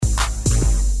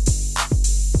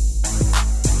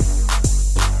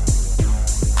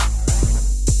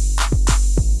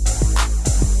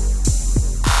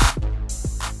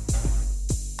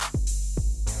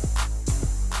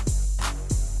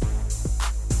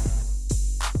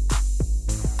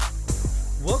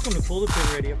Welcome to Pull the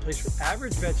Pin Radio, a place where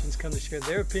average veterans come to share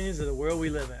their opinions of the world we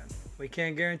live in. We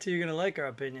can't guarantee you're going to like our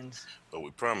opinions. But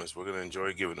we promise we're going to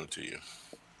enjoy giving them to you.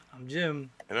 I'm Jim.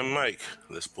 And I'm Mike.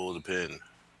 Let's pull the pin.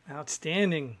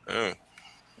 Outstanding.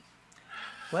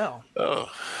 Well.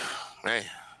 Oh, man.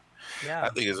 Yeah. I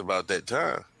think it's about that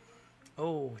time.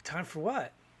 Oh, time for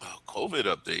what? COVID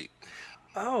update.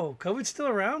 Oh, COVID's still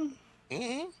around?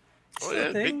 Mm-hmm. Oh,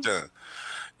 yeah, big time.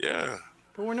 Yeah.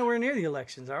 But we're nowhere near the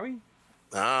elections, are we?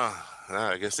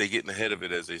 I guess they're getting ahead of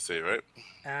it, as they say, right?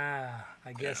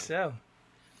 I guess so.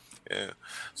 Yeah.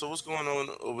 So what's going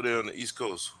on over there on the East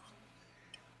Coast?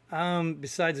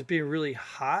 Besides it being really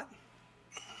hot.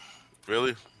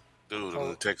 Really? Dude, I'm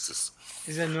in Texas.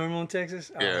 Is that normal in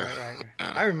Texas? Oh, yeah. Right.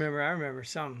 I remember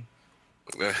some.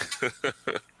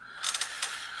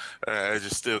 I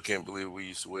just still can't believe we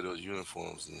used to wear those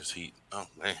uniforms in this heat. Oh,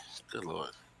 man. Good Lord.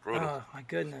 Brutal. Oh, my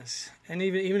goodness. And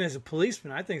even as a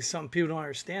policeman, I think it's something people don't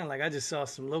understand. Like, I just saw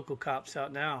some local cops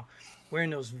out now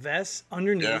wearing those vests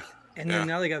underneath, and then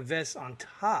now they got vests on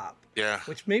top. Yeah.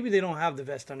 Which maybe they don't have the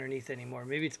vest underneath anymore.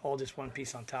 Maybe it's all just one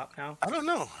piece on top now. I don't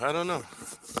know.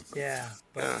 Yeah,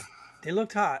 but they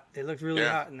looked hot. They looked really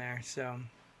hot in there, so.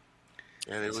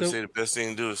 Yeah, they would say the best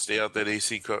thing to do is stay out that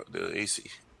AC car, the AC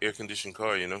air-conditioned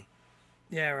car, you know?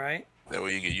 Yeah, right? That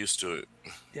way you get used to it.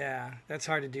 Yeah, that's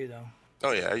hard to do, though.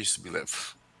 Oh, yeah, I used to be like,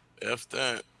 F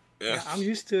that. Yeah, I'm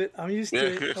used to it.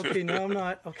 Okay, no, I'm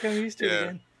not. Okay, I'm used to it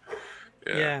again.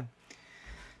 Yeah.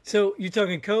 So, you're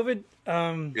talking COVID?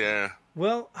 Yeah.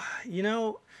 Well, you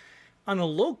know, on a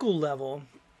local level,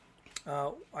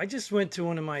 I just went to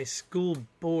one of my school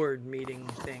board meeting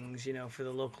things, you know, for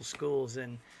the local schools,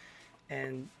 and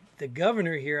the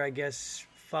governor here, I guess,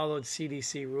 followed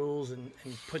CDC rules and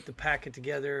put the packet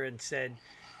together and said,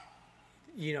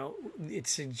 you know, it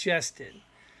suggested.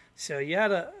 So you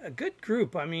had a good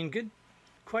group. I mean,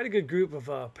 quite a good group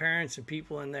of parents and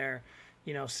people in there,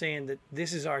 you know, saying that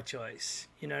this is our choice.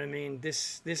 You know what I mean?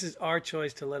 This is our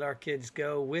choice to let our kids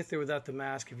go with or without the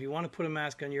mask. If you want to put a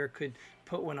mask on, you could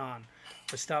put one on,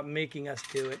 but stop making us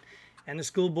do it. And the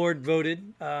school board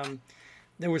voted.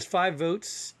 There was 5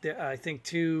 votes. I think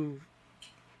 2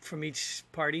 from each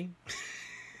party.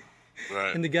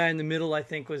 Right. And the guy in the middle, I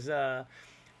think, was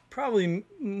probably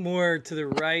more to the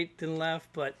right than left.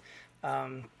 But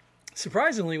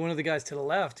surprisingly, one of the guys to the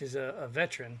left is a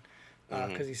veteran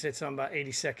because he said something about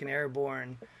 82nd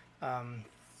Airborne.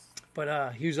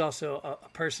 But he was also a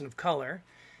person of color.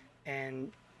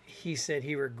 And he said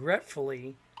he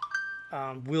regretfully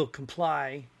will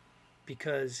comply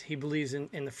because he believes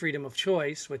in the freedom of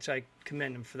choice, which I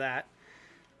commend him for that.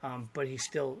 But he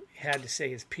still had to say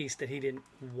his piece that he didn't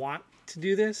want to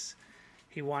do this.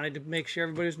 He wanted to make sure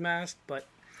everybody was masked, but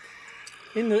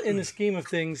in the scheme of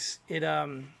things, it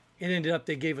ended up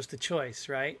they gave us the choice,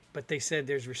 right? But they said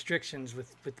there's restrictions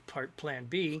with Plan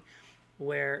B,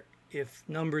 where if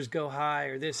numbers go high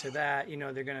or this or that, you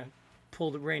know, they're gonna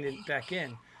rein it back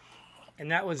in. And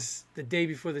that was the day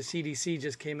before the CDC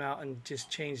just came out and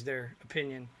just changed their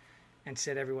opinion and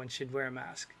said everyone should wear a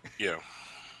mask. Yeah.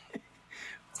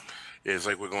 Yeah, it's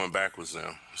like we're going backwards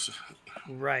now.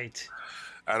 Right.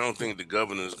 I don't think the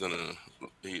governor's I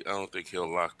don't think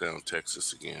he'll lock down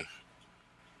Texas again.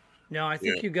 No, I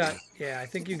think you got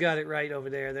it right over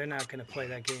there. They're not going to play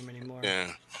that game anymore.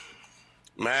 Yeah.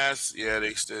 Masks,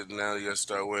 they said now you got to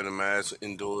start wearing a mask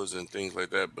indoors and things like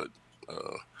that, but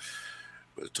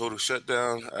total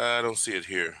shutdown, I don't see it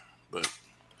here. But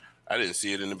I didn't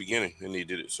see it in the beginning, and they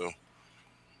did it, so.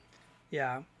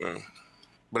 Yeah.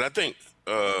 But I think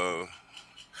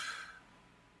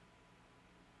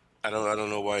I don't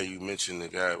know why you mentioned the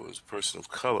guy was a person of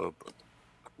color,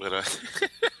 but I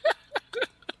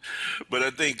but I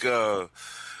think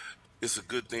it's a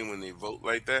good thing when they vote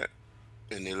like that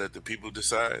and they let the people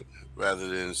decide rather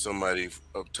than somebody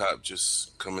up top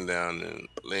just coming down and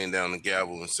laying down the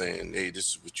gavel and saying, "Hey, this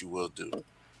is what you will do."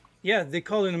 Yeah, they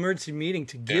called an emergency meeting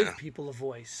to give people a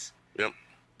voice. Yep.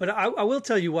 But I will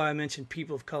tell you why I mentioned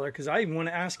people of color, because I even want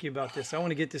to ask you about this. I want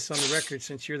to get this on the record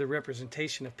since you're the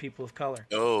representation of people of color.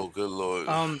 Oh, good Lord.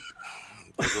 Well,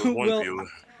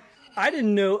 I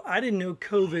didn't know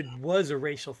COVID was a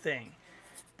racial thing.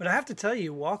 But I have to tell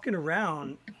you, walking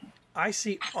around, I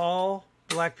see all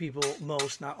black people,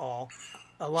 most, not all,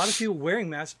 a lot of people wearing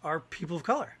masks are people of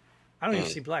color. I don't even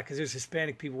see black because there's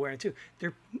Hispanic people wearing it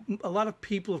too. A lot of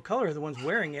people of color are the ones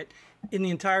wearing it in the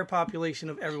entire population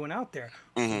of everyone out there.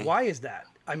 Why is that?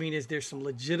 I mean, is there some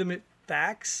legitimate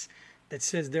facts that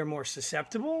says they're more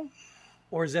susceptible?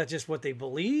 Or is that just what they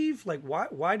believe? Like,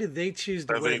 why did they choose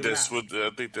to wear the mask? I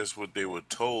think that's what they were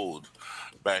told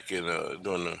back in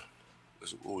during the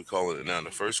what we call it now,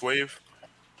 the first wave.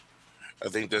 I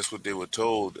think that's what they were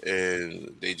told,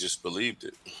 and they just believed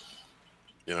it.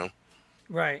 You know,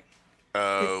 Right.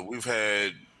 It, we've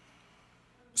had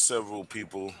several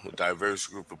people, a diverse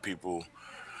group of people,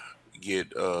 get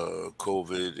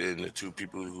COVID, and the two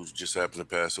people who just happened to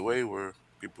pass away were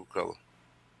people of color.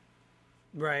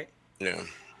 right. Yeah.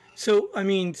 So I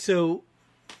mean, so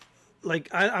like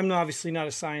I'm obviously not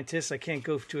a scientist. I can't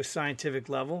go to a scientific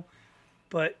level,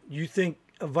 but you think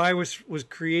a virus was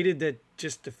created that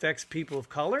just affects people of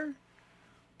color,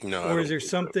 No, I or is don't there believe that.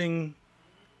 something?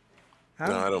 No,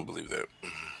 Huh? I don't believe that.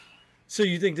 So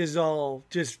you think this is all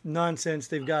just nonsense?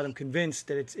 They've got them convinced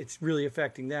that it's really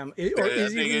affecting them, or I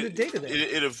is think even the data there?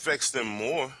 it affects them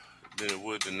more than it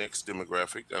would the next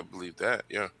demographic. I believe that.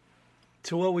 Yeah.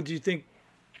 So what would you think?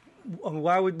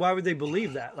 Why would they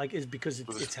believe that? Like, is because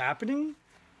it's happening?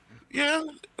 Yeah,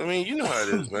 I mean, you know how it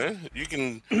is, man. You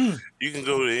can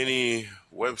go to any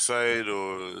website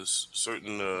or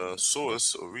certain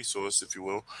source or resource, if you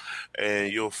will,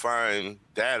 and you'll find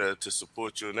data to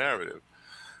support your narrative.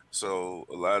 So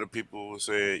a lot of people will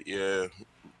say, yeah,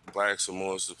 blacks are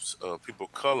more people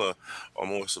of color are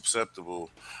more susceptible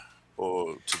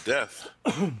or to death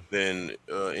than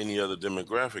any other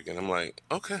demographic, and I'm like,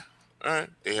 okay, all right,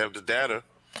 they have the data.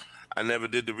 I never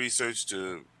did the research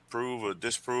to prove or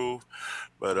disprove,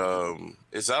 but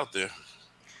it's out there.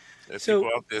 There's people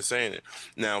So out there saying it.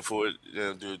 Now, for it,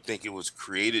 to think it was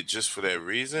created just for that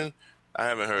reason, I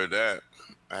haven't heard that.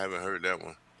 I haven't heard that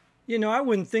one. I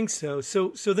wouldn't think so.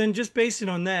 So then, just based it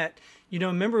on that,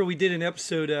 remember we did an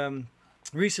episode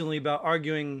recently about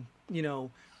arguing,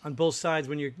 on both sides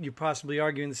when you're possibly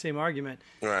arguing the same argument.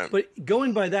 Right. But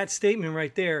going by that statement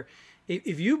right there,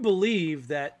 if you believe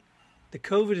that the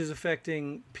COVID is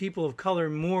affecting people of color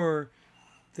more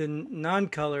than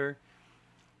non-color,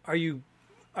 are you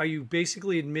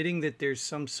basically admitting that there's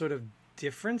some sort of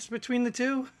difference between the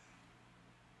two?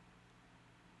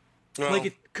 Well,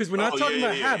 Like, because we're not talking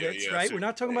about habits, yeah. right? So, We're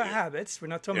not talking about habits. We're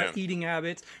not talking about yeah, eating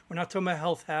habits. We're not talking about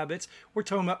health habits. We're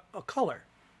talking about a color.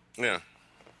 yeah.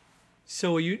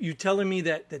 So are you telling me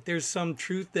that there's some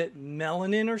truth that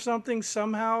melanin or something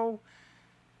somehow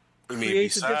I mean,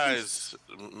 creates a difference?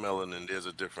 besides melanin, there's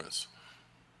a difference.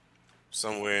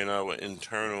 Somewhere in our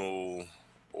internal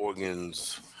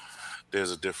organs,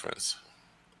 there's a difference.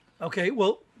 Okay,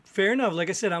 well, fair enough. Like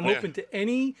I said, I'm Yeah, open to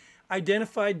any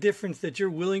identified difference that you're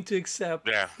willing to accept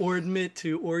yeah, or admit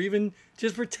to, or even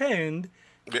just pretend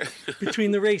yeah.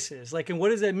 between the races. Like, and what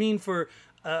does that mean for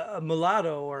a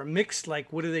mulatto or a mixed?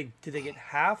 Like, what do they get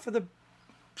half of the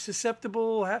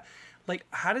susceptible? Like,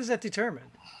 how does that determine?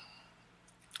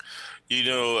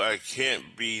 I can't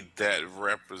be that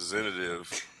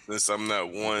representative since I'm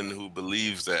not one who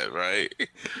believes that, right?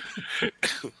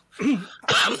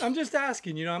 I'm just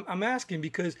asking. I'm asking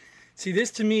because, see,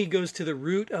 this to me goes to the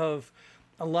root of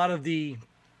a lot of the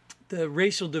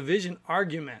racial division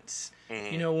arguments.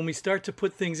 When we start to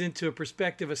put things into a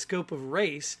perspective, a scope of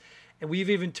race, and we've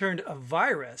even turned a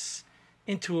virus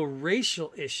into a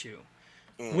racial issue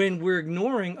when we're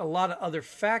ignoring a lot of other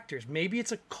factors. Maybe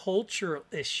it's a cultural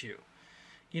issue.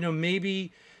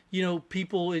 Maybe,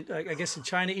 people, I guess in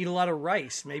China eat a lot of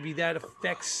rice. Maybe that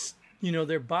affects,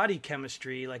 their body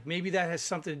chemistry. Like maybe that has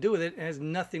something to do with it and has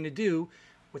nothing to do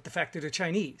with the fact that they're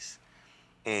Chinese.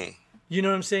 Mm. You know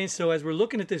what I'm saying? So as we're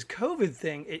looking at this COVID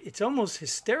thing, it's almost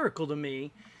hysterical to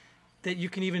me that you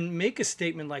can even make a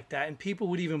statement like that and people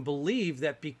would even believe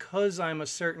that because I'm a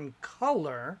certain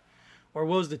color, or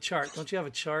what was the chart? Don't you have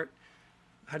a chart?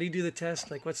 How do you do the test?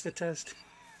 Like, what's the test?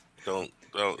 Don't.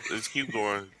 Just keep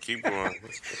going. Keep going.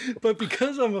 But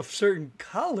because I'm a certain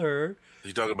color,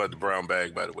 You talk about the brown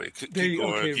bag, by the way. there Keep you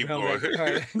going. okay, Keep brown going. bag. All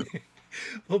right.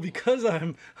 Well, because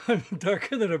I'm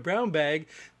darker than a brown bag,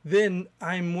 then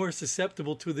I'm more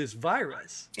susceptible to this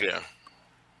virus. Yeah,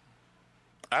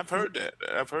 I've heard that.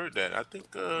 I think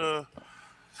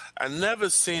I never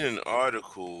seen an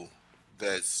article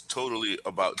that's totally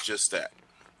about just that.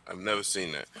 I've never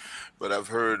seen that, but I've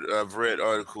read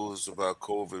articles about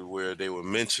COVID where they would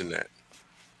mention that.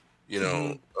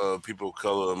 Hmm. People of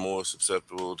color are more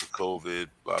susceptible to COVID.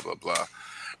 Blah blah blah.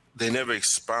 They never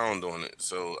expound on it,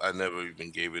 so I never even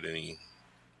gave it any,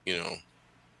 you know,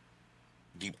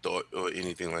 deep thought or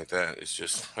anything like that. It's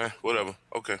just whatever.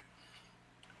 Okay,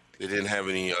 they didn't have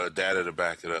any data to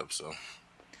back it up, so.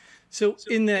 So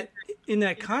in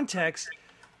that context,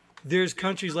 there's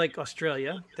countries like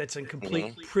Australia that's in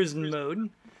complete Hmm. prison mode.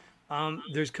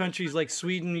 There's countries like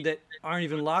Sweden that aren't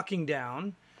even locking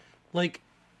down. Like,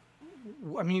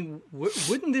 I mean,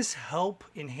 wouldn't this help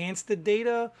enhance the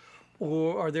data,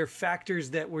 or are there factors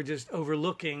that we're just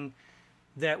overlooking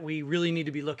that we really need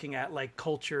to be looking at, like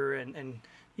culture and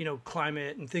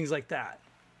climate and things like that?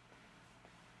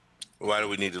 Why do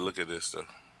we need to look at this stuff?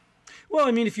 Well,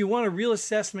 I mean, if you want a real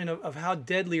assessment of how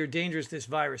deadly or dangerous this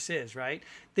virus is, right?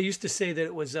 They used to say that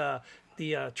it was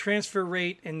the transfer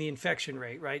rate and the infection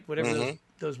rate, right? Whatever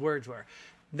those words were.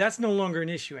 That's no longer an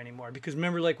issue anymore because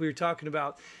remember, like we were talking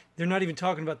about, they're not even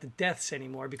talking about the deaths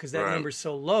anymore because that number's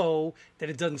so low that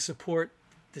it doesn't support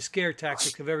the scare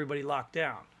tactic of everybody locked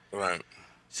down. Right.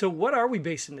 So what are we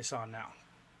basing this on now?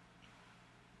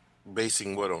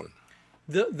 Basing what on?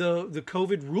 The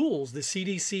COVID rules, the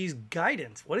CDC's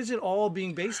guidance. What is it all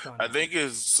being based on? I think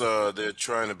it's they're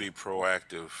trying to be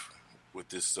proactive with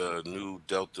this new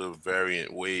Delta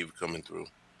variant wave coming through.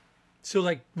 So,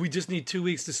 like, we just need 2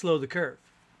 weeks to slow the curve.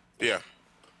 Yeah.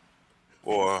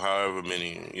 Or however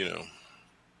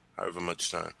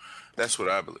much time. That's what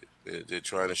I believe. They're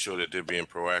trying to show that they're being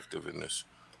proactive in this.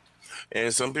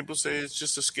 And some people say it's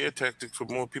just a scare tactic for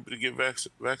more people to get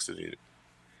vaccinated.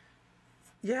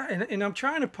 Yeah, and I'm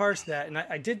trying to parse that, and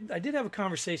I did have a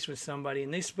conversation with somebody,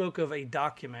 and they spoke of a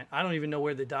document. I don't even know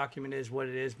where the document is, what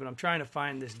it is, but I'm trying to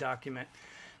find this document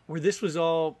where this was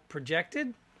all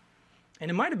projected,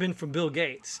 and it might have been from Bill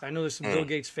Gates. I know there's some Bill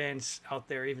Gates fans out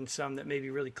there, even some that may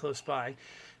be really close by,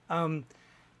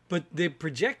 but they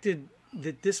projected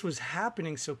that this was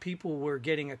happening so people were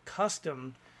getting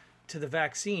accustomed to the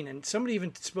vaccine, and somebody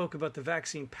even spoke about the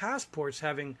vaccine passports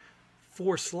having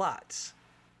 4 slots.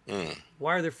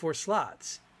 Why are there 4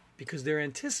 slots? Because they're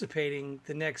anticipating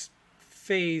the next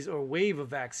phase or wave of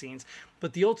vaccines.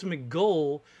 But the ultimate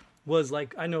goal was,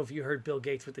 like, I know if you heard Bill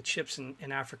Gates with the chips in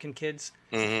African kids,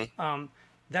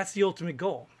 that's the ultimate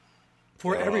goal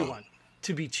for everyone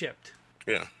to be chipped.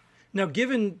 Yeah. Now,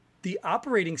 given the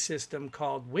operating system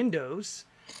called Windows,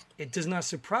 it does not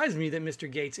surprise me that Mr.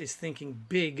 Gates is thinking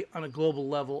big on a global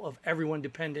level of everyone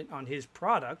dependent on his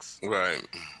products. Right.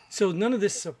 So none of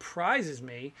this surprises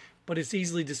me, but it's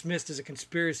easily dismissed as a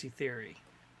conspiracy theory.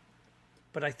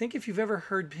 But I think if you've ever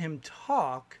heard him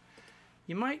talk,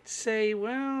 you might say,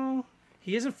 well,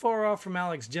 he isn't far off from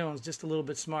Alex Jones, just a little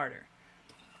bit smarter.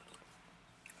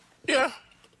 Yeah.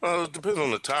 Well, it depends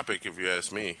on the topic, if you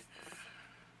ask me.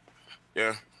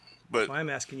 Yeah. But Well, I'm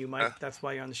asking you, Mike. That's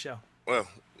why you're on the show. Well,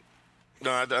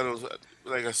 no, I don't.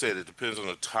 Like I said, it depends on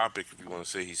the topic. If you want to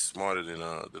say he's smarter than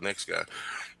the next guy,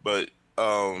 but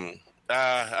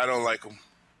I don't like him.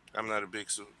 I'm not a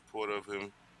big supporter of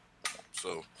him,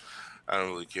 so I don't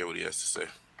really care what he has to say.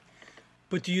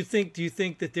 But do you think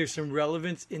that there's some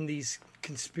relevance in these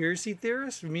conspiracy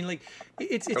theorists? I mean, like,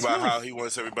 it's about really, how he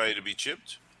wants everybody to be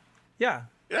chipped. Yeah.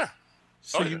 Yeah.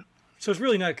 So so it's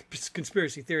really not a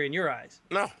conspiracy theory in your eyes.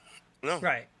 No.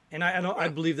 Right. And I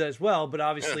believe that as well. But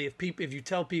obviously, if you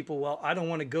tell people, well, I don't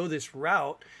want to go this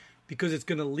route because it's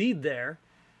going to lead there,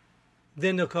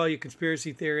 then they'll call you a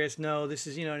conspiracy theorist. No, this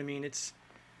is, you know what I mean?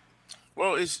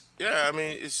 Well, I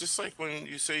mean, it's just like when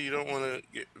you say you don't want to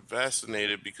get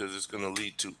vaccinated because it's going to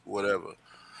lead to whatever.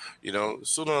 You know,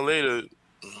 sooner or later,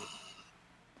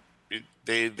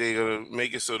 they're going to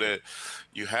make it so that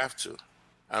you have to.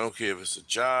 I don't care if it's a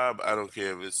job. I don't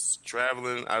care if it's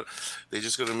traveling. They're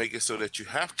just going to make it so that you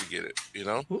have to get it, you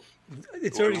know? Well,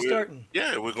 it's already starting.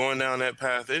 Yeah, we're going down that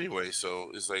path anyway. So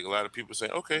it's like a lot of people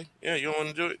saying, okay, yeah, you don't want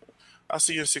to do it? I'll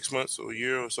see you in 6 months or a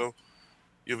year or so.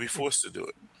 You'll be forced to do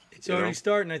it. It's already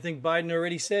starting. I think Biden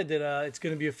already said that it's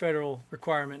going to be a federal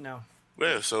requirement now.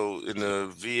 Yeah, so in the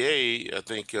VA, I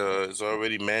think is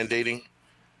already mandating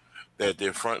that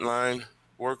their frontline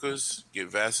workers get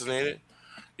vaccinated,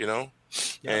 you know?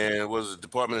 Yeah. And was the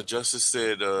Department of Justice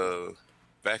said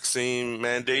vaccine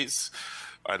mandates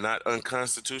are not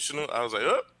unconstitutional. I was like,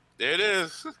 oh, there it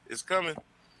is. It's coming.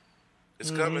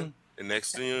 It's coming. And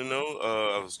next thing you know,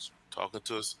 I was talking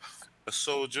to a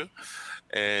soldier,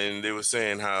 and they were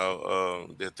saying how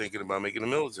they're thinking about making the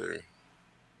military,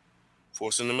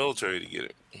 forcing the military to get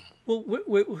it. Well,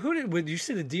 would you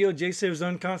say the DOJ said it was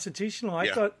unconstitutional?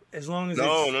 I thought as long as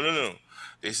No.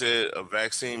 They said a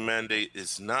vaccine mandate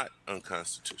is not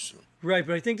unconstitutional. Right,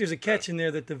 but I think there's a catch in there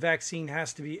that the vaccine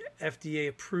has to be FDA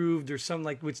approved or something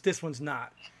like, which this one's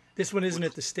not. This one isn't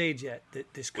at the stage yet,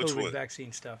 this COVID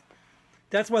vaccine stuff.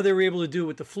 That's why they were able to do it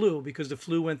with the flu, because the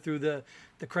flu went through the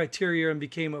criteria and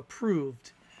became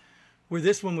approved, where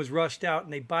this one was rushed out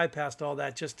and they bypassed all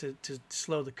that just to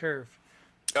slow the curve.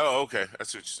 Oh, okay.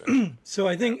 That's what you're saying. So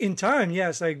I think in time,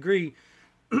 yes, I agree.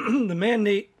 The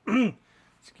mandate,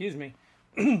 excuse me,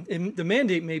 the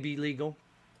mandate may be legal,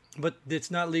 but it's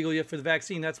not legal yet for the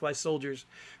vaccine. That's why soldiers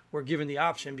were given the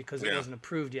option, because it wasn't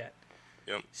approved yet.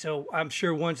 Yep. So I'm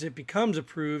sure once it becomes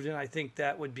approved, and I think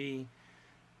that would be,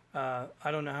 I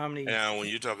don't know how many. Now, when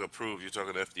you talk approved, you're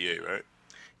talking FDA, right?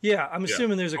 Yeah, I'm Yeah.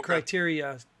 assuming there's a Okay.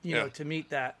 criteria, Yeah. to meet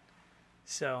that.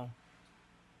 So,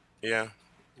 Yeah.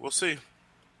 We'll see.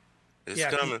 It's yeah,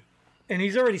 coming. and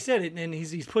he's already said it, and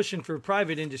he's pushing for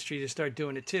private industry to start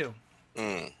doing it too.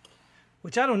 Mm.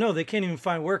 Which I don't know. They can't even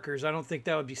find workers. I don't think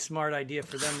that would be a smart idea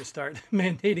for them to start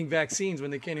mandating vaccines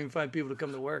when they can't even find people to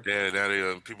come to work. Yeah.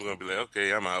 Now people gonna be like,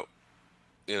 okay, I'm out.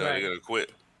 Right. They're gonna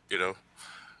quit. If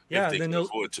Yeah, they then can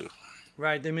afford to.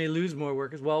 right, they may lose more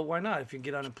workers. Well, why not if you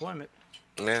get unemployment?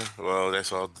 Yeah. Well,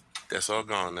 that's all. That's all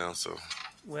gone now. So.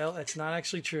 Well, that's not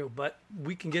actually true, but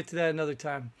we can get to that another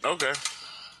time. Okay.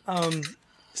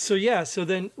 So yeah, so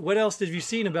then what else have you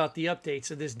seen about the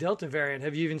updates of this Delta variant?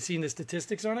 Have you even seen the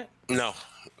statistics on it? No.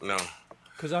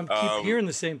 Because I'm keep hearing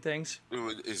the same things.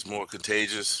 It's more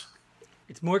contagious.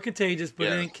 It's more contagious, but it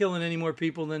Yeah. ain't killing any more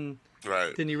people than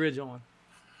Right. the original one.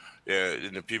 Yeah.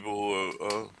 And the people who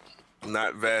are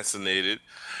not vaccinated,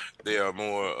 they are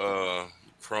more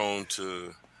prone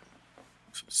to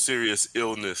serious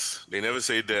illness. They never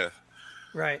say death,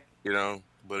 Right.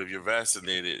 But if you're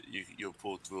vaccinated, you'll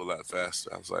pull through a lot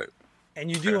faster. I was like, And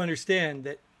you do understand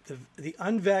that the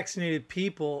unvaccinated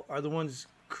people are the ones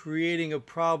creating a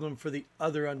problem for the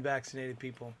other unvaccinated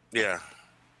people. yeah.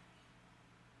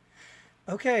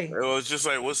 Okay. It was just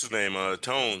like, what's his name?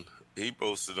 Tone. He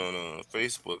posted on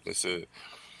Facebook and said,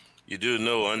 you do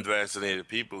know unvaccinated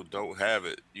people don't have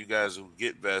it. You guys who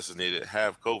get vaccinated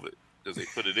have COVID because they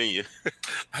put it in you.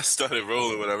 I started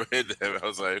rolling when I read that. I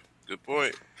was like, good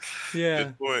point. Yeah.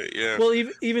 Good point. Yeah. Well,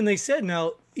 even they say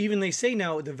now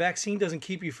the vaccine doesn't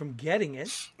keep you from getting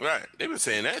it. Right. They've been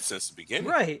saying that since the beginning.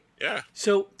 Right. Yeah.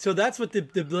 So that's what the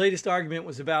latest argument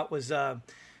was about was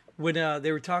when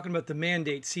they were talking about the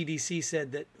mandate. CDC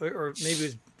said that, or maybe it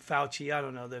was Fauci. I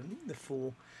don't know, the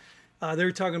fool. They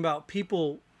were talking about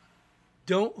people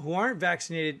who aren't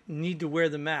vaccinated need to wear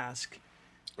the mask.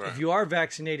 Right. If you are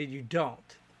vaccinated, you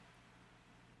don't.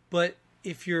 But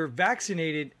if you're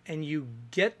vaccinated and you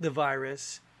get the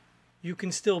virus, you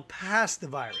can still pass the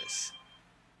virus.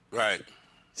 Right.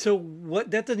 So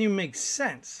that doesn't even make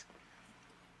sense.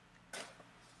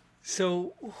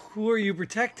 So who are you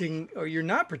protecting, or you're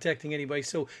not protecting anybody?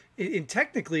 So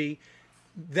technically,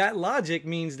 that logic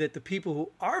means that the people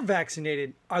who are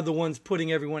vaccinated are the ones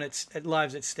putting everyone at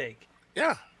lives at stake.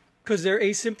 Yeah. Because they're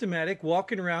asymptomatic,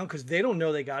 walking around because they don't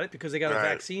know they got it because they got a Right.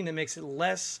 vaccine that makes it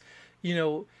less,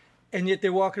 and yet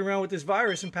they're walking around with this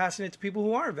virus and passing it to people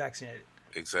who aren't vaccinated.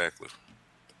 Exactly.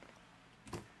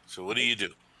 So what do you do?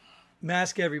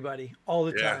 Mask everybody all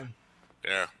the Yeah. time.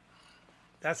 Yeah.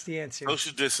 That's the answer.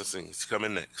 Social distancing is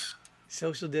coming next.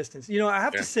 Social distance. I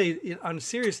have Yeah. to say, on a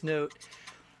serious note,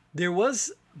 there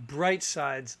was bright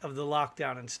sides of the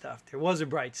lockdown and stuff. There was a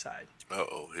bright side.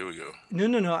 Uh-oh, here we go.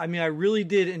 No. I mean, I really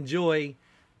did enjoy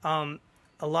a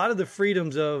lot of the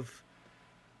freedoms of,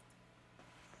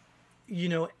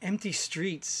 empty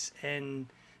streets and,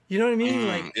 you know what I mean?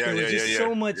 Like, yeah, there was yeah, just yeah, so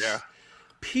yeah. much Yeah.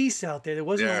 peace out there. There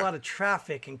wasn't a Yeah. lot of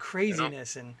traffic and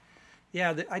craziness. And,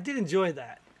 yeah, I did enjoy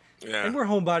that. Yeah. And we're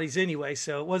homebodies anyway,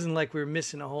 so it wasn't like we were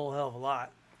missing a whole hell of a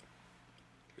lot.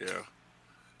 Yeah.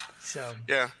 So,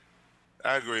 Yeah.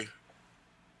 I agree.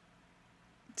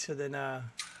 so then,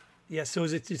 so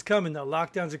it's coming, though.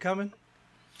 Lockdowns are coming?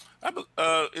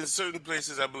 In certain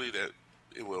places, I believe that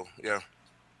it will. Yeah.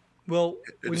 Well,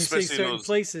 when you say especially certain those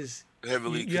places,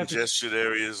 Heavily you have to- congested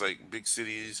areas like big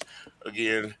cities,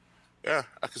 again. Yeah,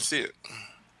 I can see it.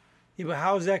 yeah, but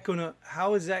how is that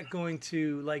going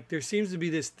to, like, there seems to be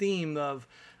this theme of,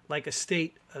 like,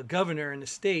 a governor in a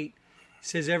state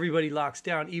says everybody locks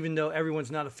down, even though everyone's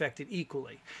not affected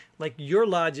equally. Like, your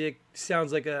logic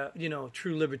sounds like a,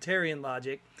 true libertarian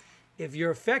logic. If you're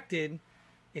affected,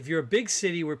 if you're a big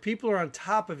city where people are on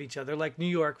top of each other, like New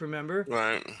York, remember?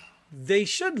 Right. They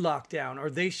should lock down, or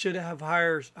they should have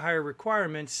higher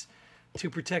requirements to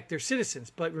protect their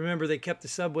citizens. But remember, they kept the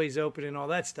subways open and all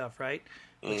that stuff, right?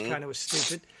 Which kind of was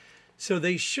stupid. So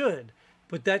they should,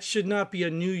 but that should not be a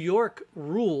New York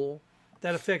rule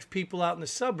that affects people out in the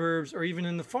suburbs or even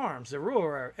in the farms, the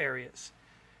rural areas,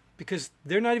 because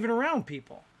they're not even around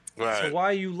people. Right. So why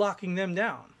are you locking them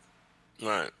down?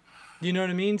 Right. You know what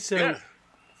I mean? So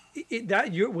Yeah.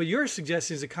 what you're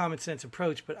suggesting is a common sense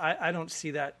approach, but I don't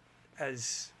see that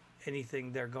as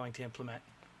anything they're going to implement.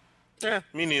 Yeah,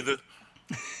 me neither.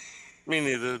 Me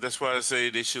neither. That's why I say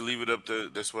they should leave it up to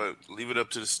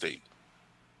the state.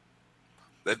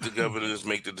 Let the governors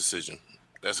make the decision.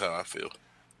 That's how I feel.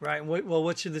 Right.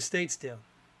 What should the states do?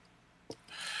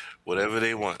 Whatever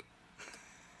they want.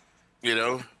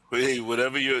 Whatever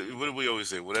what do we always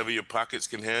say? Whatever your pockets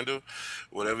can handle,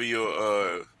 whatever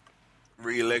your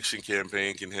re-election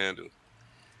campaign can handle.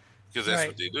 because that's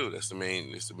what they do. That's the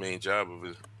main. It's the main job of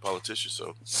a politician.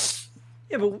 So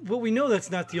Yeah, but we know that's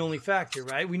not the only factor,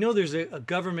 right? We know there's a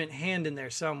government hand in there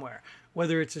somewhere,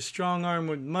 whether it's a strong arm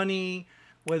with money,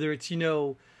 whether it's,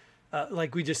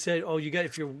 like we just said,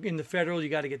 if you're in the federal, you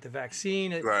got to get the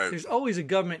vaccine. Right. There's always a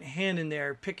government hand in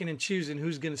there picking and choosing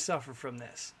who's going to suffer from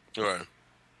this. right.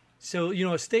 So,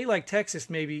 a state like Texas,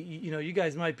 maybe, you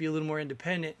guys might be a little more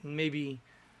independent and maybe,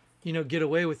 get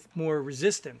away with more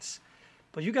resistance.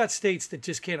 But you got states that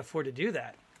just can't afford to do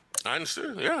that. I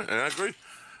understand. Yeah, and I agree.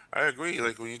 I agree.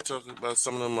 Like when you talk about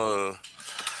some of them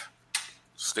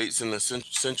states in the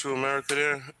Central America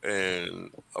there and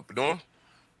up north,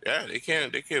 yeah, they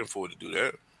can't afford to do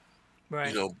that.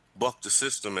 Right. Buck the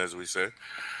system, as we say.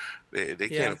 They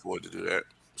can't afford to do that.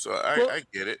 So I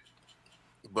get it,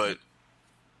 but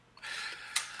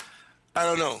I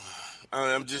don't know.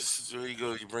 I'm just, there you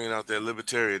go. You're bringing out that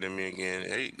libertarian in me again.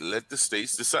 Hey, let the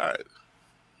states decide.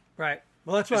 Right.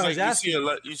 Well, that's what I was asking.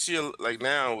 You see like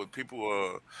now with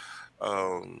people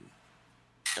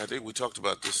I think we talked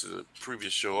about this in a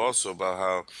previous show also about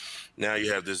how now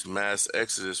you have this mass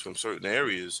exodus from certain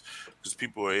areas because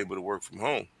people are able to work from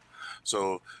home.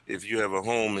 So if you have a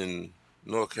home in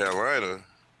North Carolina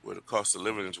where the cost of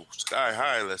living is sky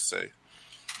high, let's say,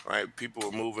 right, people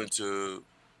are moving to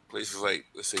places like,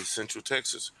 let's say, Central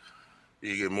Texas.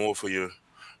 You get more for your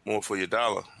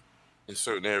dollar in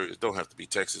certain areas. Don't have to be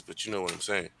Texas, but you know what I'm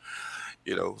saying.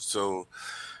 So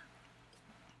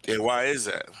and why is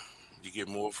that? You get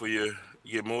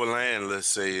more land, let's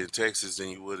say, in Texas than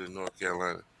you would in North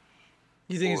Carolina.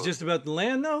 You think it's just about the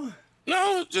land, though?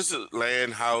 No, just a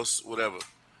land, house, whatever.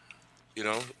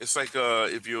 It's like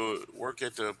if you work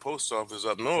at the post office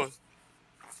up north,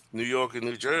 New York and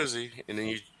New Jersey, and then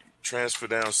you transfer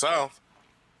down south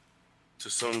to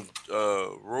some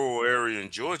rural area in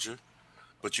Georgia,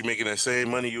 but you're making that same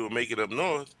money you were making up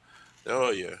north. Oh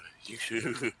yeah,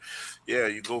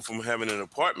 you go from having an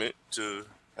apartment to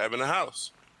having a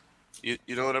house. You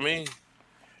know what I mean?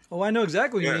 Oh, I know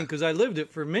exactly what you mean because I lived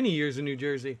it for many years in New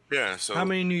Jersey. Yeah. So how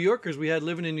many New Yorkers we had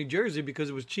living in New Jersey because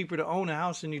it was cheaper to own a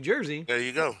house in New Jersey. There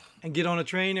you go. And get on a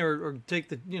train or take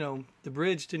the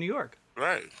bridge to New York.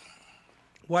 Right.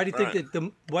 Why do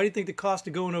you think the cost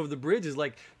of going over the bridge is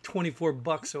like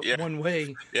 $24 one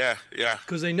way? Yeah.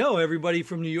 Because they know everybody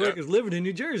from New York is living in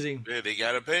New Jersey. Yeah, they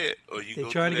gotta pay it, or they're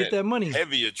trying to get that money.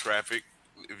 Heavier traffic.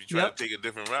 If you try to take a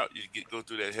different route, you go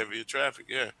through that heavier traffic.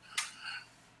 Yeah,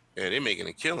 they're making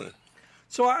a killing.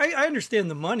 So I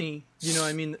understand the money.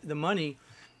 The money,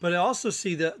 but I also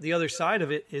see the other side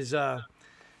of it is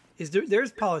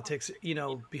there's politics,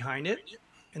 behind it.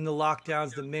 And the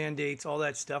lockdowns, the mandates, all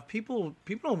that stuff. People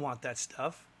don't want that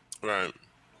stuff. Right.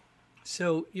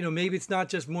 So, maybe it's not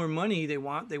just more money they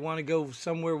want. They want to go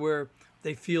somewhere where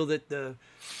they feel that the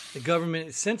government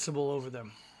is sensible over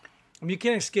them. I mean, you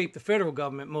can't escape the federal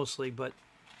government mostly, but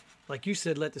like you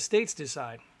said, let the states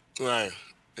decide. Right.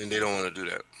 And they don't want to do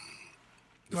that.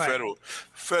 The right.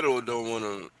 federal don't want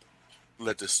to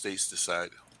let the states decide.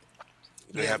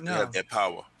 They have to have that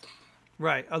power.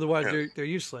 Right. Otherwise, they're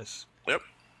useless. Yep.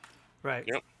 Right.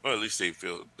 Yep. Well, at least they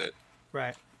feel that.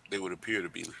 Right. They would appear to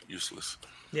be useless.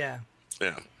 Yeah.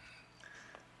 Yeah.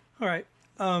 All right.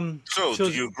 So,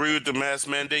 do you agree with the mask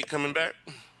mandate coming back?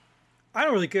 I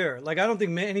don't really care. Like, I don't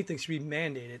think anything should be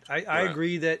mandated. I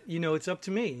agree that, it's up to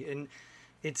me. And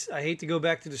I hate to go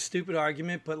back to the stupid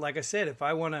argument, but like I said, if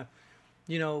I want to,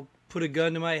 put a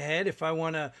gun to my head, if I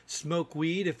want to smoke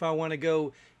weed, if I want to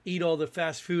go eat all the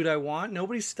fast food I want,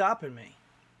 nobody's stopping me.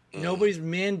 Nobody's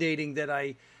mandating that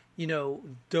I,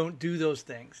 don't do those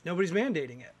things. Nobody's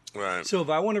mandating it. Right. So if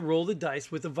I want to roll the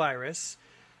dice with a virus,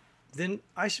 then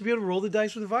I should be able to roll the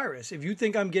dice with a virus. If you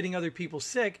think I'm getting other people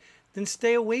sick, then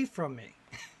stay away from me.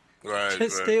 Right.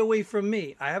 Just stay away from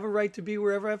me. I have a right to be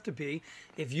wherever I have to be.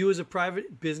 If you as a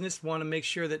private business want to make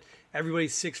sure that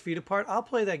everybody's 6 feet apart, I'll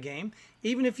play that game.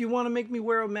 Even if you want to make me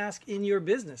wear a mask in your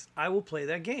business, I will play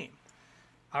that game.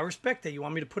 I respect that. You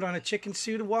want me to put on a chicken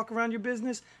suit and walk around your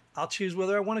business? I'll choose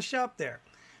whether I want to shop there.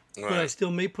 Right. But I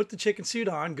still may put the chicken suit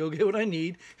on, go get what I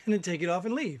need, and then take it off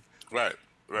and leave. Right.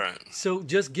 So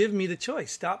just give me the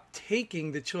choice. Stop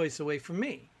taking the choice away from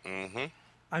me. Mm-hmm.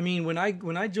 I mean, when I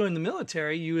joined the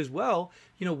military, you as well,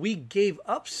 we gave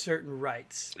up certain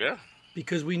rights. Yeah.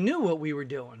 Because we knew what we were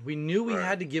doing. We knew we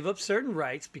had to give up certain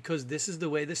rights because this is the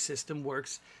way the system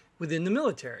works within the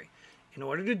military. In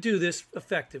order to do this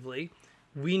effectively,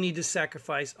 we need to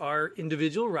sacrifice our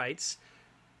individual rights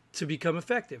to become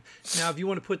effective. Now, if you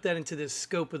want to put that into the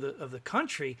scope of the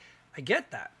country, I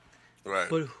get that. Right.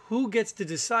 But who gets to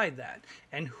decide that?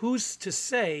 And who's to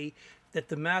say that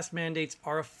the mask mandates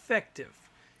are effective?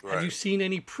 Have you Right. seen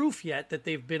any proof yet that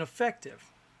they've been effective?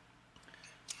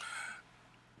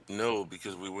 No,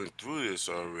 because we went through this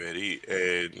already,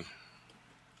 and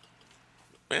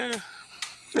eh,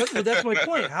 Well, that's my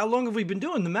point. How long have we been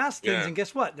doing the mask things? yeah, And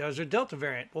guess what? There's a Delta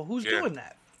variant. Well, who's yeah, doing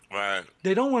that? right,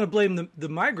 They don't want to blame the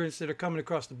migrants that are coming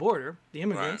across the border, the right,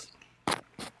 immigrants.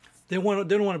 They don't want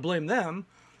to blame them.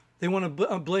 They want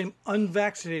to blame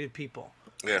unvaccinated people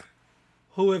yeah,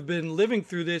 who have been living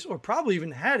through this or probably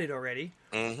even had it already,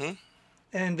 mm-hmm,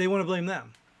 and they want to blame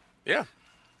them. yeah,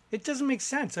 It doesn't make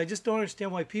sense. I just don't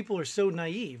understand why people are so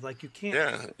naive. Like you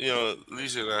can't. yeah.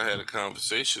 Lisa and I had a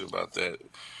conversation about that.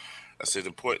 I said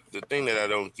the thing that I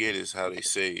don't get is how they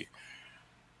say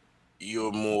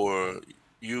you're more,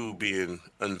 you being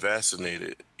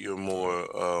unvaccinated, you're more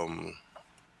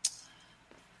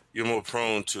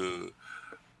prone to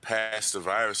pass the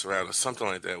virus around or something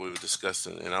like that. We were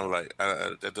discussing, and I'm like,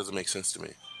 that doesn't make sense to me.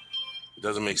 It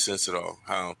doesn't make sense at all.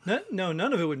 How? No,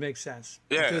 none of it would make sense.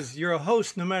 Yeah. Because you're a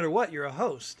host no matter what. You're a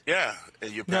host. Yeah,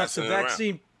 and you're Now, if the passing it around.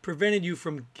 vaccine prevented you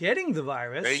from getting the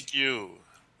virus, Thank you.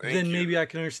 then maybe I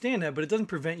can understand that, but it doesn't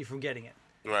prevent you from getting it.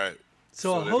 Right.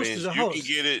 So a that host means is a you host.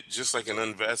 can get it just like an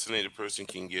unvaccinated person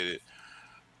can get it.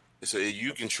 So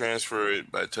you can transfer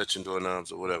it by touching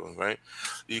doorknobs or whatever, right?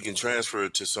 You can transfer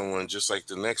it to someone just like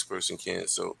the next person can.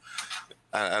 So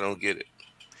I don't get it.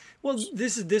 Well,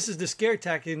 this is the scare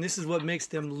tactic, and this is what makes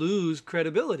them lose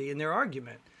credibility in their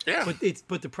argument. Yeah.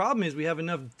 But the problem is we have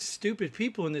enough stupid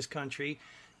people in this country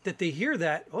that they hear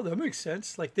that, oh, that makes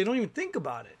sense. Like they don't even think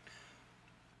about it.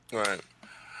 Right.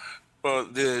 Well,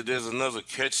 there's another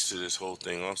catch to this whole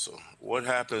thing also. What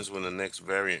happens when the next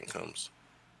variant comes?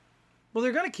 Well,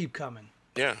 they're gonna keep coming.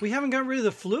 Yeah. We haven't gotten rid of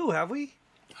the flu, have we?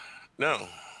 No.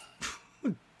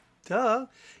 Duh.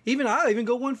 I'll even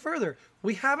go one further.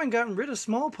 We haven't gotten rid of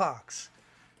smallpox.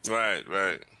 Right,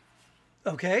 right.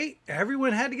 Okay,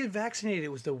 everyone had to get vaccinated.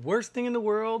 It was the worst thing in the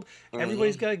world.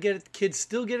 Everybody's got to get it. Kids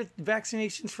still get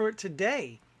vaccinations for it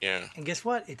today. Yeah. And guess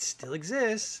what? It still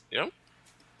exists. Yep.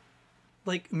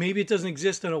 Like maybe it doesn't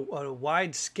exist on a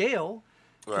wide scale,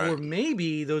 Right. or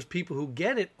maybe those people who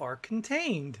get it are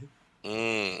contained.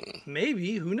 Mm.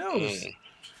 Maybe, who knows?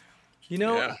 You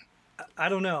know, Yeah. I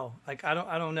don't know. Like I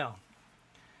don't know.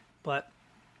 But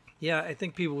yeah, I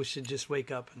think people should just wake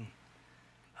up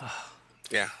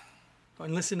Yeah.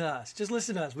 and listen to us. Just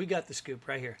listen to us. We got the scoop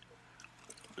right here.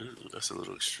 Ooh, that's a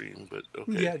little extreme, but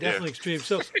okay. Yeah, definitely extreme.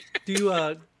 So, do you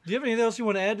have anything else you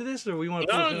want to add to this, or we want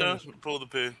to? No. Pull the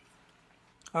pin.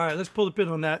 All right, let's pull the pin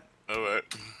on that. All right.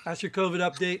 That's your COVID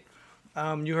update.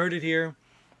 You heard it here.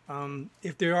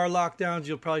 If there are lockdowns,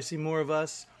 you'll probably see more of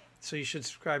us. So you should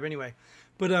subscribe anyway.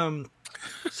 But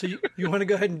so you want to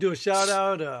go ahead and do a shout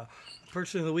out,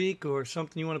 person of the week, or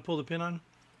something you want to pull the pin on?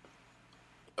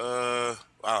 Wow,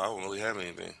 I don't really have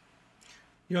anything.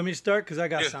 You want me to start? Because I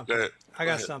got Yeah, something. go ahead. I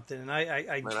Go got ahead. something, and I Man,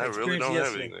 I experienced really don't it have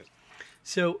yesterday. anything.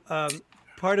 So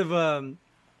part of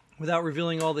without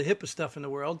revealing all the HIPAA stuff in the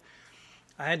world,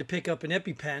 I had to pick up an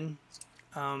EpiPen,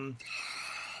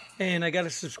 and I got a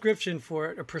subscription for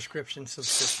it, a prescription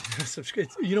subscription.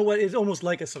 You know what? It's almost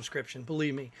like a subscription.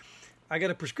 Believe me, I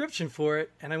got a prescription for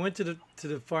it, and I went to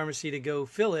the pharmacy to go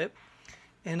fill it,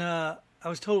 and I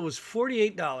was told it was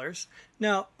 $48.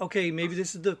 Now, okay, maybe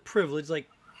this is the privilege. Like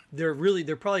they're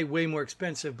probably way more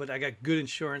expensive, but I got good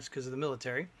insurance because of the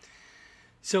military.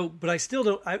 So, but I still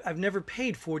don't. I've never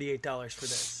paid $48 for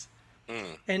this.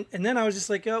 And then I was just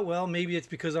like, oh well, maybe it's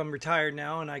because I'm retired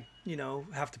now and I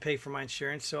have to pay for my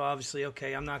insurance. So obviously,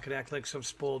 okay, I'm not going to act like some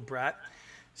spoiled brat.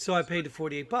 So I paid the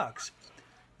 $48.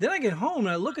 Then I get home and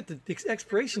I look at the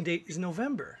expiration date is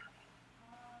November.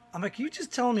 I'm like, you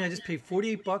just telling me I just paid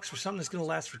 $48 for something that's going to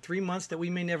last for 3 months that we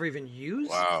may never even use?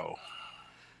 Wow.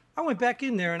 I went back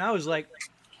in there and I was like,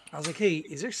 hey,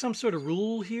 is there some sort of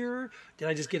rule here? Did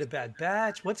I just get a bad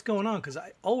batch? What's going on? Because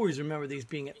I always remember these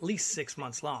being at least 6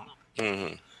 months long.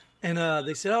 Mm-hmm. And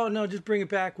they said, oh, no, just bring it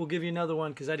back. We'll give you another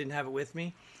one because I didn't have it with me.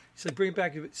 He said, bring it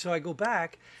back. So I go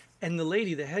back, and the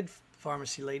lady, the head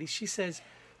pharmacy lady, she says,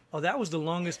 oh, that was the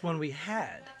longest one we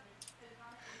had.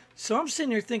 So I'm sitting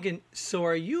there thinking, so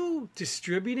are you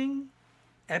distributing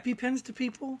EpiPens to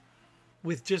people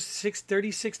with just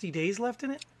 60 days left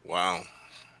in it? Wow.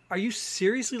 Are you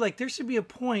seriously? Like, there should be a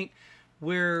point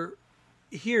where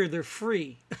here they're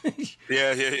free.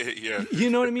 Yeah. You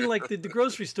know what I mean? Like the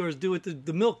grocery stores do with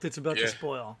the milk that's about to Yeah.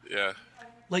 spoil. Yeah.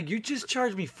 Like, you just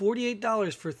charged me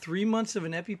 $48 for 3 months of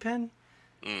an EpiPen?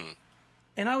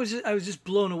 And I was just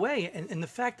blown away. And the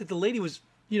fact that the lady was,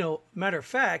 matter of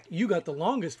fact, you got the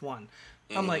longest one.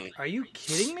 I'm like, are you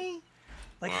kidding me?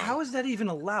 Like, how is that even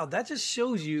allowed? That just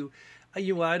shows you, I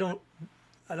don't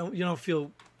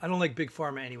I don't like big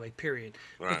pharma anyway. Period.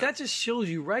 Right. But that just shows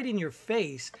you right in your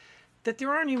face that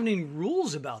there aren't even any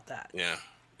rules about that. Yeah.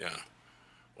 Yeah.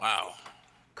 Wow.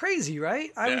 Crazy,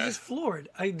 right? I was just floored.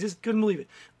 I just couldn't believe it.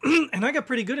 And I got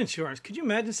pretty good insurance. Could you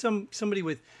imagine somebody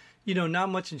with, not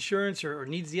much insurance or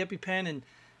needs the EpiPen, and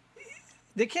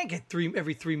they can't get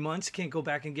every 3 months, can't go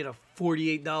back and get a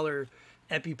 $48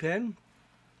 EpiPen.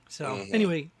 So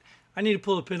anyway, I need to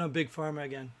pull the pin on Big Pharma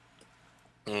again.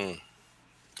 I'm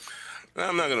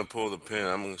not going to pull the pin.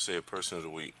 I'm going to say a person of the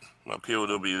week. My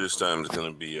POW this time is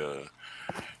going to be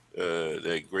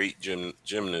that great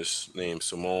gymnast named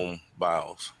Simone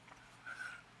Biles.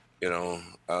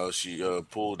 She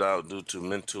pulled out due to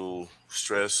mental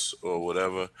stress or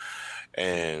whatever,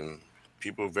 and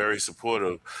people are very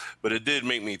supportive. But it did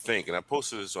make me think, and I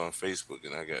posted this on Facebook,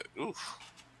 and I got,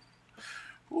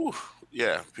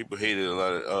 yeah, people hated a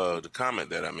lot of the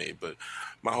comment that I made. But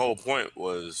my whole point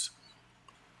was,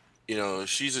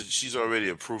 she's already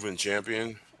a proven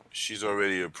champion. She's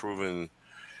already a proven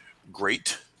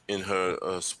great in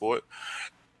her sport,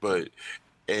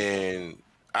 and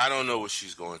I don't know what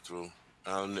she's going through.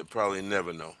 I'll probably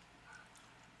never know.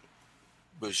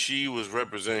 But she was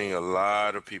representing a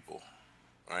lot of people,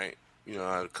 right?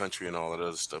 Out of the country and all that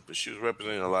other stuff. But she was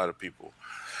representing a lot of people.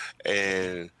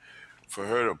 And for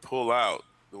her to pull out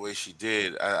the way she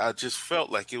did, I just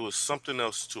felt like it was something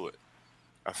else to it.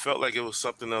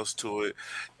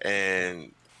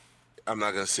 And I'm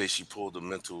not going to say she pulled a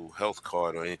mental health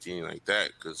card or anything like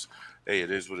that, because, hey,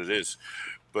 it is what it is.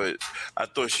 But I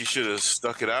thought she should have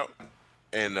stuck it out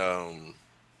and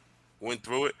went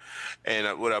through it.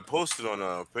 And what I posted on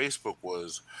Facebook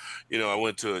was, I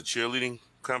went to a cheerleading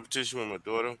competition with my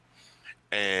daughter,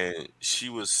 and she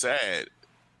was sad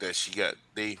that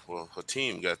her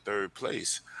team got third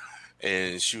place,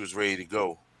 and she was ready to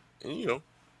go. And,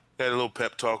 had a little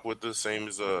pep talk with her, same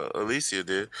as Alicia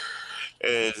did.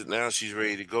 And now she's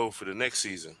ready to go for the next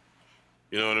season.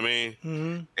 You know what I mean?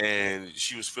 Mm-hmm. And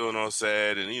she was feeling all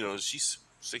sad, and, she's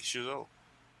 6 years old.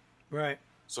 Right.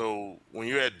 So when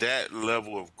you're at that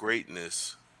level of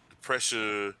greatness, the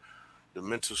pressure, the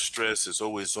mental stress is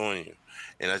always on you.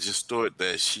 And I just thought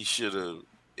that she should have,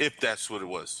 if that's what it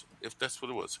was,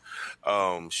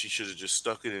 she should have just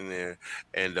stuck it in there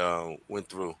and went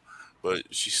through. But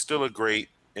she's still a great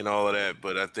and all of that.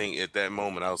 But I think at that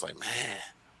moment, I was like, man,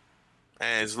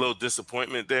 there's a little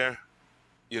disappointment there,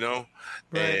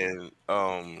 Right.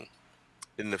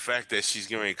 And the fact that she's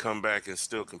going to come back and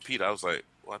still compete, I was like,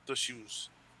 well, I thought she was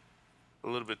a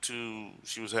little bit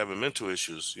she was having mental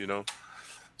issues,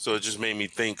 So it just made me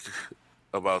think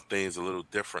about things a little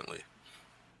differently.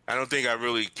 I don't think I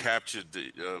really captured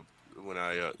when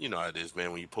I, how it is,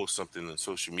 man, when you post something on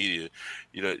social media,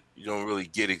 you don't really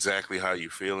get exactly how you're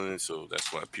feeling. So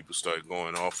that's why people start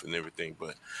going off and everything.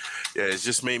 But yeah, it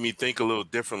just made me think a little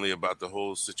differently about the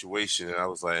whole situation. And I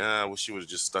was like, I wish she would have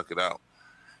just stuck it out.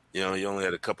 You only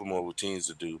had a couple more routines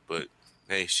to do, but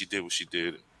hey, she did what she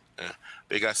did.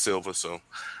 They got silver, so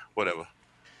whatever.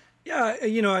 Yeah,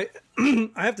 I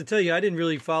I have to tell you, I didn't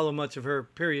really follow much of her,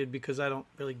 period, because I don't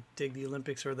really dig the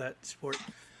Olympics or that sport.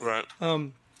 Right.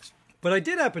 But I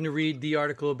did happen to read the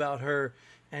article about her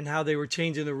and how they were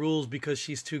changing the rules because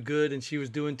she's too good and she was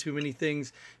doing too many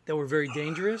things that were very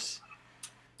dangerous.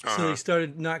 So they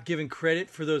started not giving credit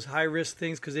for those high-risk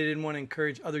things because they didn't want to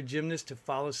encourage other gymnasts to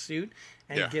follow suit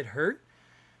and get hurt.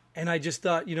 And I just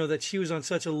thought, that she was on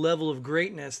such a level of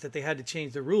greatness that they had to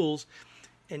change the rules.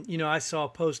 And, I saw a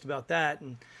post about that.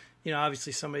 And,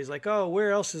 obviously somebody's like, oh,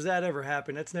 where else has that ever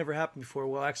happened? That's never happened before.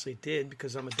 Well, actually it did,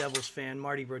 because I'm a Devils fan.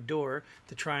 Marty Brodeur,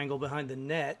 the triangle behind the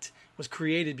net, was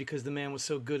created because the man was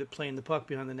so good at playing the puck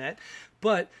behind the net.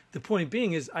 But the point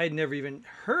being is I had never even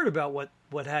heard about what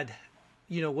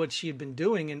she had been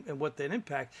doing and what that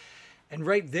impact. And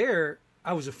right there,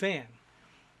 I was a fan.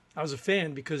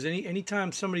 Because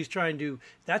anytime somebody's trying to,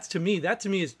 that to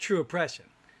me is true oppression.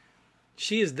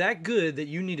 She is that good that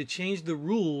you need to change the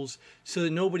rules so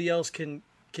that nobody else can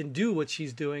do what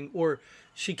she's doing, or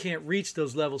she can't reach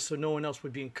those levels so no one else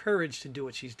would be encouraged to do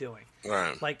what she's doing.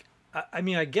 Right. Like, I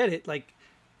mean, I get it. Like,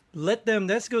 let them,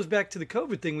 that goes back to the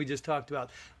COVID thing we just talked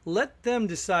about. Let them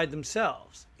decide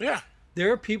themselves. Yeah.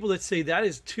 There are people that say that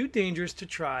is too dangerous to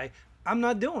try. I'm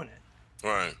not doing it.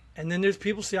 Right. And then there's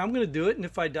people say, I'm going to do it, and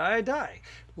if I die, I die.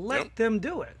 Let them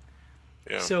do it.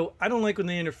 Yeah. So I don't like when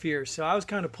they interfere. So I was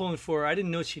kind of pulling for her. I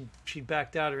didn't know she'd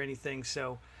backed out or anything.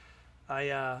 So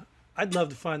I'd love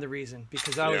to find the reason,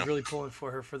 because I was really pulling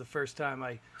for her for the first time.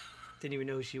 I didn't even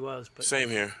know who she was. But same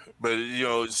here. But,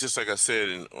 it's just like I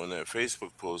said on that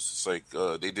Facebook post. It's like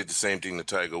they did the same thing to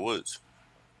Tiger Woods,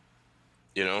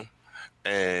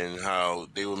 and how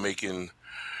they were making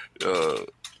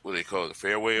what they call it, the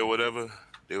fairway or whatever.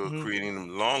 They were creating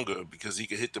them longer because he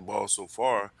could hit the ball so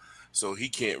far, so he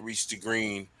can't reach the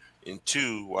green in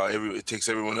 2 while it takes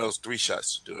everyone else 3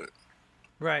 shots to do it.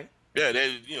 Right. Yeah,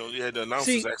 they had the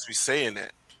announcers actually saying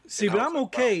that. See, but I'm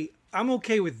okay. I'm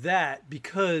okay with that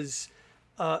because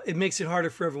it makes it harder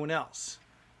for everyone else.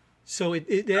 So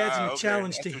it adds a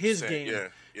challenge to his game.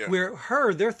 Yeah.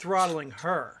 Where they're throttling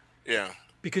her. Yeah.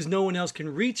 Because no one else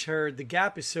can reach her. The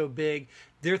gap is so big.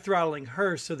 They're throttling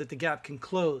her so that the gap can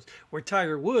close. Where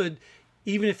Tiger Woods,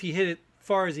 even if he hit it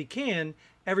far as he can,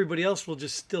 everybody else will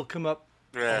just still come up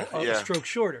a stroke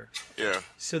shorter. Yeah.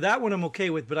 So that one I'm okay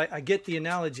with, but I get the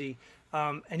analogy.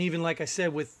 And even like I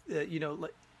said with,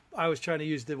 like I was trying to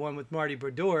use the one with Marty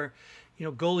Brodeur,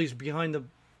 goalies behind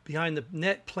the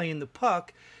net playing the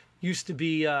puck used to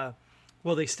be,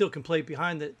 they still can play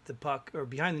behind the puck or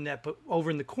behind the net, but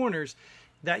over in the corners,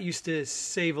 that used to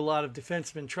save a lot of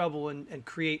defensemen trouble and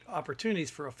create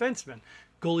opportunities for offensemen,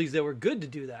 goalies that were good to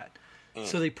do that.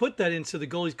 So they put that in so the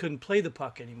goalies couldn't play the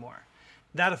puck anymore.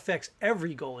 That affects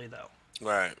every goalie, though.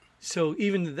 Right. So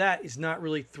even that is not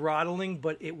really throttling,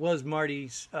 but it was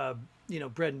Marty's,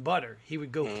 bread and butter. He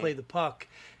would go play the puck,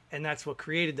 and that's what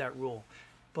created that rule.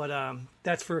 But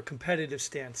that's for a competitive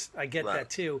stance. I get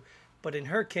that too. But in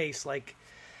her case,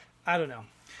 I don't know.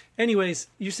 Anyways,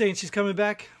 you saying she's coming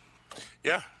back?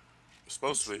 Yeah,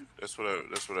 supposed to be. That's what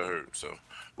I heard. So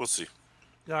we'll see.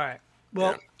 All right.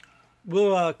 Well,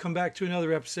 we'll come back to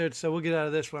another episode. So we'll get out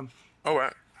of this one. All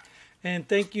right. And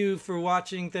thank you for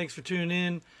watching. Thanks for tuning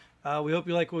in. We hope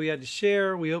you like what we had to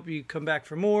share. We hope you come back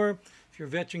for more. If you're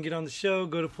a veteran, get on the show.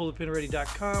 Go to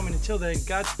pullthepinalready.com. And until then,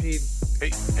 Godspeed.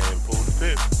 Hey, and pull the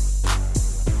pin.